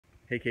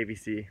Hey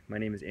KVC, my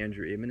name is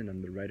Andrew Aidman and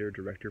I'm the writer,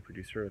 director,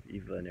 producer of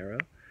Eva Arrow.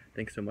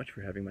 Thanks so much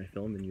for having my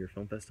film in your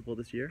film festival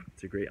this year.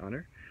 It's a great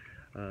honor.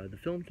 The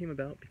film came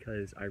about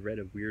because I read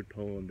a weird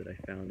poem that I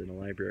found in a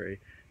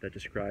library that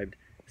described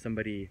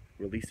somebody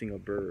releasing a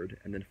bird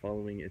and then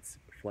following its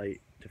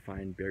flight to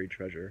find buried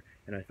treasure,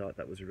 and I thought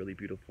that was a really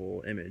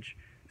beautiful image.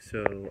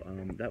 So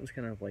that was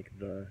kind of like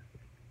the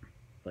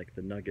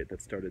nugget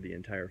that started the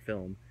entire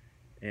film.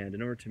 And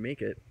in order to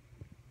make it,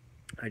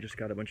 I just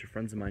got a bunch of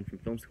friends of mine from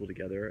film school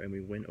together, and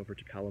we went over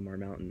to Palomar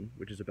Mountain,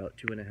 which is about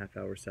 2.5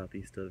 hours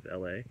southeast of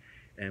LA,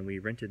 and we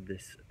rented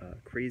this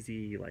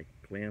crazy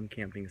glam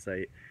camping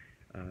site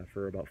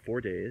for about 4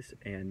 days.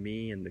 And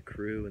me and the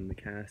crew and the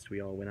cast,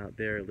 we all went out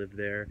there, lived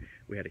there.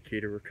 We had a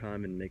caterer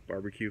come and make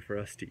barbecue for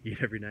us to eat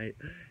every night,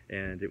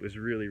 and it was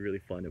really,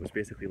 really fun. It was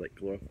basically like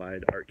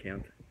glorified art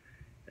camp.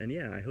 And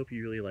yeah, I hope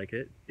you really like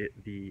it.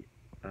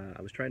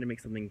 I was trying to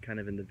make something kind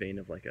of in the vein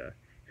of like a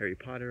Harry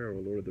Potter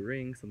or Lord of the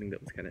Rings, something that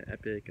was kind of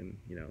epic and,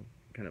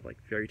 kind of like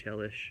fairy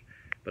tale-ish,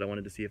 but I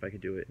wanted to see if I could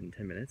do it in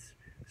 10 minutes.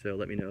 So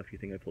let me know if you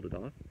think I pulled it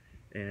off.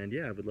 And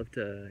yeah, I would love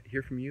to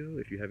hear from you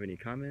if you have any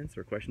comments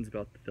or questions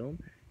about the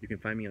film. You can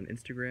find me on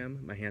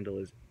Instagram. My handle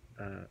is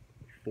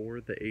For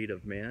the Aid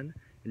of Man,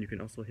 and you can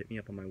also hit me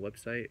up on my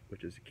website,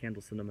 which is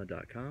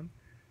candlecinema.com.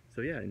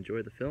 So yeah,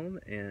 enjoy the film,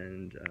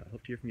 and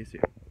hope to hear from you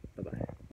soon.